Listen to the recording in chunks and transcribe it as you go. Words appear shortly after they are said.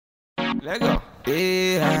Let go.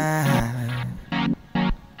 Yeah.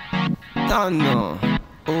 Don't know.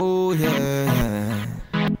 Oh yeah.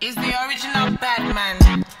 It's the original bad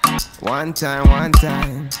man. One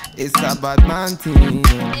time. It's a bad man thing.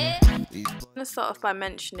 I'm going to start off by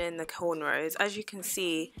mentioning the cornrows. As you can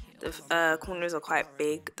see, the cornrows are quite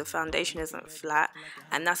big, the foundation isn't flat,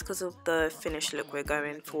 and that's because of the finished look we're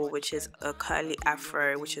going for, which is a curly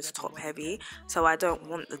afro, which is top heavy. So I don't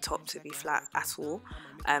want the top to be flat at all.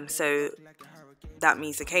 So that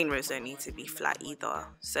means the cane rows don't need to be flat either.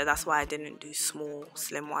 So that's why I didn't do small,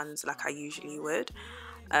 slim ones like I usually would.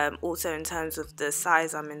 Also, in terms of the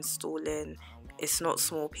size I'm installing, it's not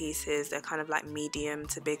small pieces, they're kind of like medium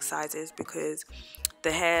to big sizes because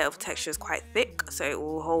the hair of texture is quite thick, so it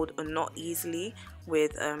will hold a knot easily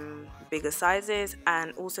with bigger sizes,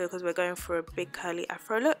 and also because we're going for a big curly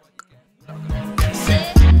afro look.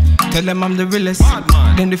 Tell them I'm the realest,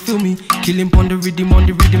 then they feel me. Killing on the rhythm,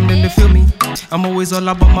 then they feel me. I'm always all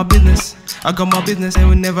about my business. I got my business and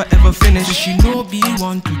will never ever finish. She know be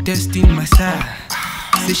one to test in my style.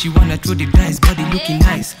 Say she wanna throw the dice, body looking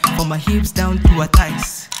nice, from my hips down to her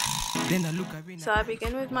thighs. Then I look so I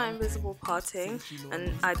begin with my invisible parting,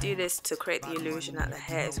 and I do this to create the illusion that the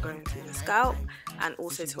hair is growing through the scalp, and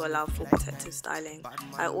also to allow for protective styling.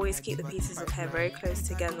 I always keep the pieces of hair very close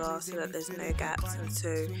together so that there's no gaps, and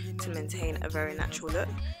so to maintain a very natural look.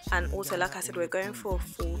 And also, like I said, we're going for a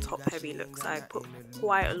full top heavy look, so I put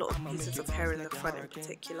quite a lot of pieces of hair in the front in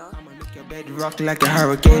particular. I'ma make your bed rock like a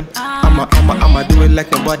hurricane. I'ma do it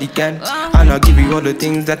like nobody can, and I'll give you all the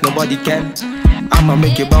things that nobody can. I'ma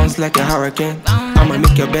make you bounce like a hurricane. I'ma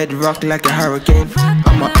make your bed rock like a hurricane.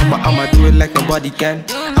 I'ma do it like nobody can,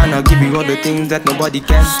 and I'll give you all the things that nobody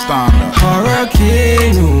can.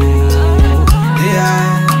 Hurricane, ooh,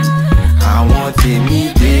 yeah. I want to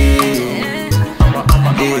meet you.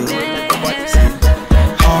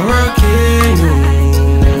 Hurricane,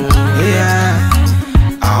 ooh, yeah.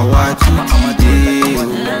 I want to meet you.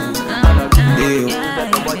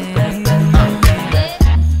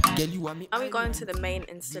 Now we go into the main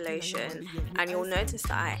installation, and you'll notice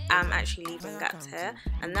that I am actually leaving gaps here,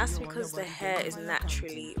 and that's because the hair is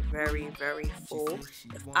naturally very full.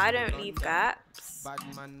 If I don't leave gaps,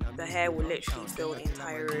 the hair will literally fill the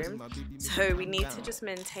entire room. So we need to just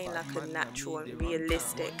maintain like a natural and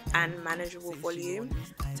realistic and manageable volume.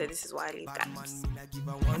 So this is why I leave gaps.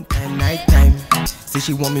 one time, nighttime. Say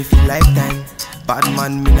she want me feel lifetime. Bad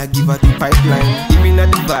man, me not give her the pipeline. Giving her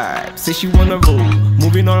the vibe, say she wanna roll.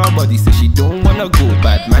 Moving on her body, say she don't wanna go.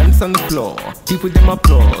 Bad man's on the floor, people them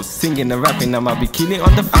applause. Singing and rapping, I'ma be killing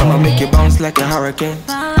on the floor. I'ma make you bounce like a hurricane.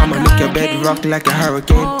 I'ma make your bed rock like a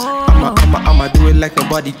hurricane. I'ma do it like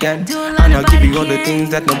nobody can, and I'll give you all the things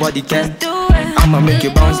that nobody can. I'ma make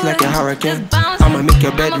you bounce like a hurricane. I'ma make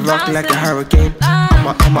your bed rock like a hurricane.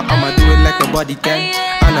 I'ma do it like nobody can,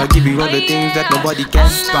 and I'll give you all the things that nobody can.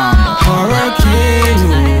 Hurricane,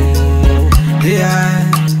 ooh, yeah.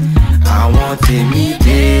 I want to meet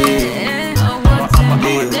you.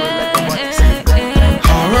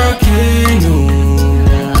 Hurricane, ooh,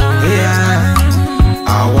 yeah. I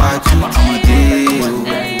want to meet you.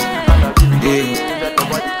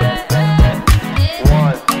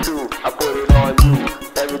 1, 2, I put it on you.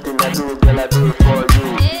 Everything I do, girl, I do it for you.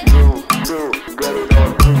 You, get it on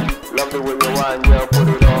me. Love the way you want, girl, put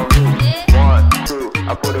it on me. 1, 2,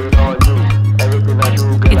 I put it on you. Everything I do,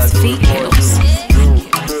 girl, I do it for you.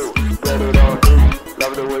 You, get it on me.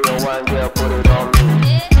 Love the way you want, girl, put it on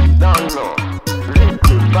me. Don't know.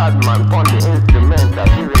 Liquid bad man, on the instrument. I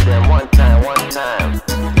give it them one time.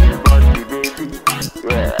 Body, baby,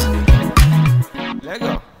 yeah. Let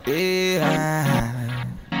go. Yeah.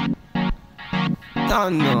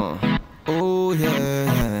 Don't know. Oh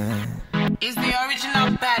yeah. It's the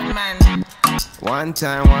original bad man. One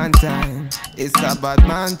time. It's a bad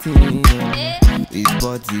man thing. It's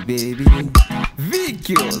body, baby.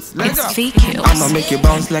 VQs. Let go. VQs. I'ma make you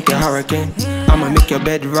bounce like a hurricane. I'ma make your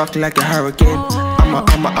bed rock like a hurricane.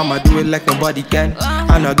 I'ma do it like nobody can,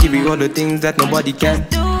 and I'll give you all the things that nobody can.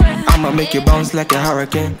 I'ma make you bounce like a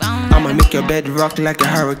hurricane. I'ma make your bed rock like a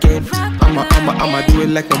hurricane. I'ma do it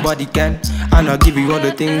like nobody can, and I'll give you all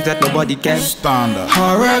the things that nobody can.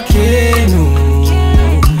 Hurricane, ooh,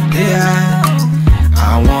 yeah.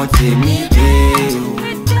 I want to meet you.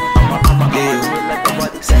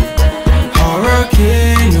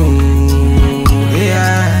 Hurricane, ooh,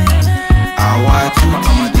 yeah. I want to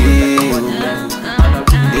meet you.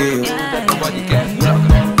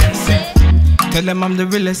 Tell them I'm the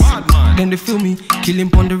realest, then they feel me. Killing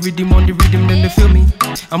on the rhythm, then they feel me.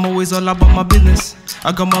 I'm always all about my business.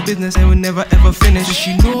 I got my business and will never ever finish.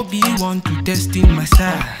 She know be one to test in my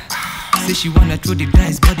style. Say she wanna throw the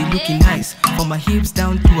dice, body looking nice, from my hips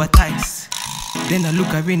down to her thighs. Then I look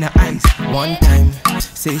her in her eyes. One time,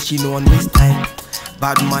 say she no one waste time.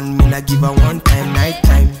 Bad man, me not give her one time, night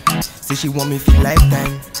time. Say she want me feel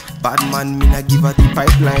lifetime. Bad man, me not give her the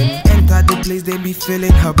pipeline. Enter the place, they be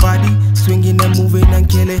feeling her body, swinging and moving and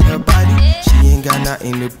killing her body. She ain't got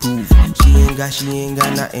nothing to prove. She ain't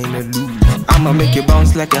got nothing to lose. I'ma make you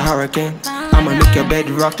bounce like a hurricane. I'ma make your bed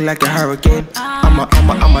rock like a hurricane.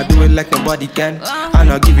 I'ma do it like nobody can. And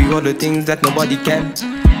I'll give you all the things that nobody can.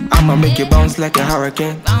 I'ma make you bounce like a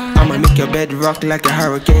hurricane. I'ma make your bed rock like a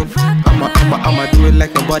hurricane. I'ma do it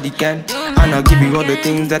like nobody can. And I'll give you all the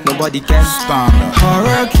things that nobody can.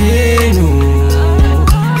 Hurricane, ooh,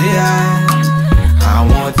 yeah. I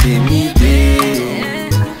want to meet you.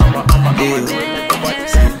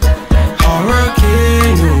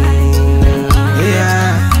 Hurricane, ooh,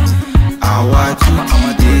 yeah. I want to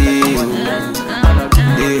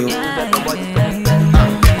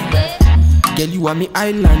girl, you are me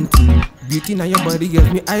island too. Beauty now your body gives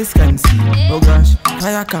me eyes can see. Oh gosh,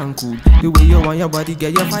 fire can cool. The way you want your body,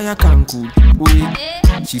 get your fire can cool. Wait,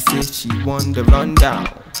 she says she want the rundown.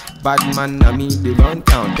 Bad man, I mean they run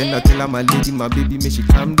town. Then I tell her my lady, my baby, make she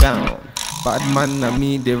calm down. Bad man, I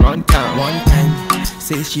mean they run town. One time,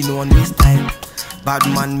 say she no one waste time. Bad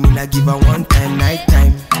man, me not give her one time, night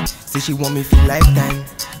time. Say she want me feel lifetime.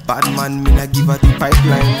 Bad man, me not give her the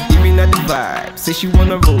pipeline. Giving her the vibe, say she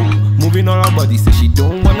wanna roll. Moving on her body, say she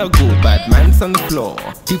don't wanna go. Bad man's on the floor,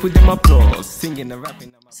 people them applause, singing and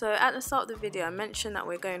rapping. So at the start of the video, I mentioned that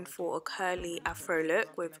we're going for a curly afro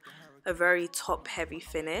look with a very top heavy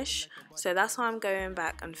finish. So that's why I'm going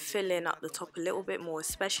back and filling up the top a little bit more,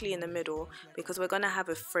 especially in the middle, because we're gonna have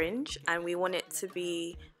a fringe and we want it to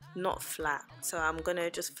be not flat. So I'm gonna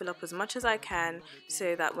just fill up as much as I can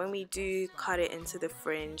so that when we do cut it into the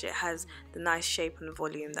fringe, it has the nice shape and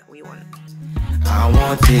volume that we want. I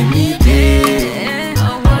want to meet you.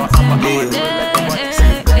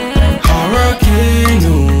 Hurricane,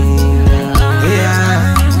 ooh,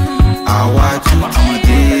 yeah. I want to meet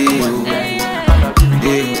you.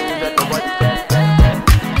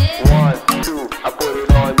 1, 2, I put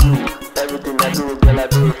it on you. Everything I do, girl, I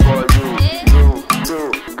do it for you. You,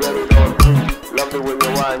 get it on me. Love the way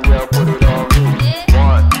you want, girl, put it on me.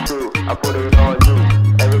 1, 2, I put it on you.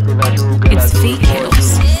 Everything I do, girl, I do it for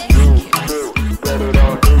you. You, get it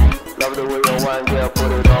on me. Love the way you want, girl,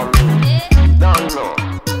 put it on me. Don't know.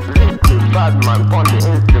 Liquid bad man, on the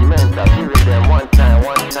instrument. I give it them one time.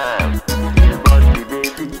 This body,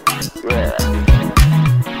 baby, yeah.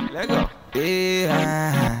 Let go. Yeah.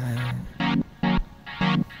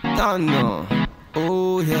 Don't know.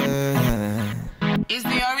 Oh yeah. It's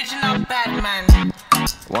the original bad man.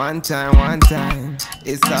 One time,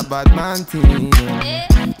 it's a bad man thing.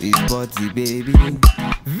 It's body, baby.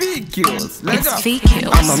 VQs, let's go. VQs.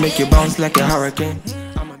 I'ma make you bounce like a hurricane.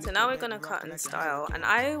 So now we're gonna cut and style, and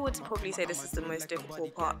I would probably say this is the most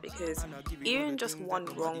difficult part because even just one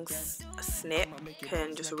wrong snip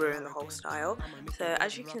can just ruin the whole style. So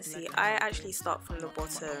as you can see, I actually start from the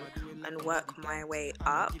bottom and work my way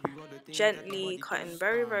up, gently cutting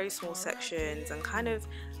very, very small sections and kind of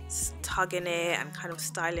tugging it and kind of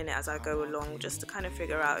styling it as I go along, just to kind of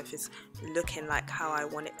figure out if it's looking like how I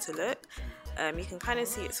want it to look. You can kind of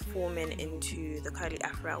see it's forming into the curly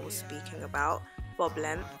afro I was speaking about, bob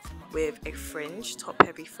length with a fringe, top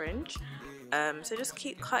heavy fringe. So just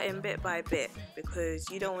keep cutting bit by bit because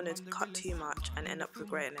you don't want to cut too much and end up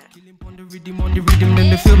regretting it. On the rhythm, then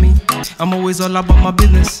they feel me. I'm always all about my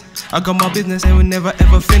business. I got my business and will never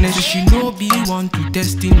ever finish. She know be one to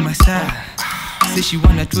test in my style. Say she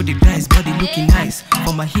wanna throw the dice, body looking nice,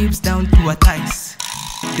 from my hips down to her thighs.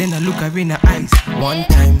 Then I look her in her eyes. One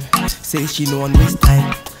time, say she no one waste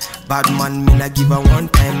time. Bad man, me not give her one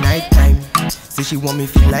time, night time. Say she want me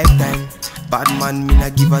feel lifetime. Bad man, me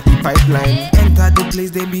not give her the pipeline. Enter the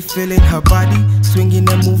place, they be feeling her body, swinging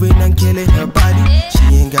and moving and killing her body.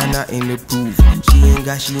 She ain't got nothing to prove. She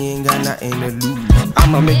ain't got nothing to lose.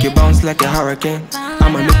 I'ma make you bounce like a hurricane.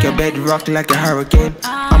 I'ma make your bed rock like a hurricane.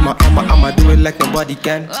 I'ma do it like nobody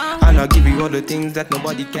can. And I'll give you all the things that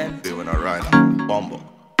nobody can. Doing alright, bumble.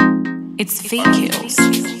 It's VQs.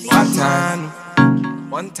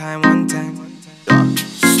 One time.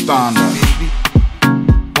 Standard. Baby.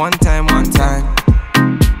 One time.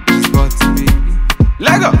 It's got to baby.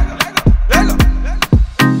 Let go.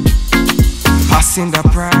 Passing the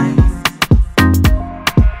prime.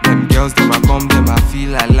 Them girls, them I come, them I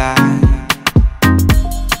feel alive.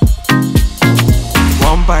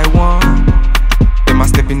 One by one, them I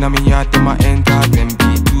step in on me yard, them I enter, them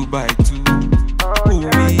be 2 by 2. Ooh,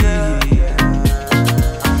 yeah.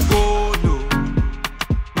 Oh no,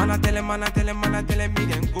 man I tell them man I tell them, me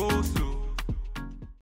them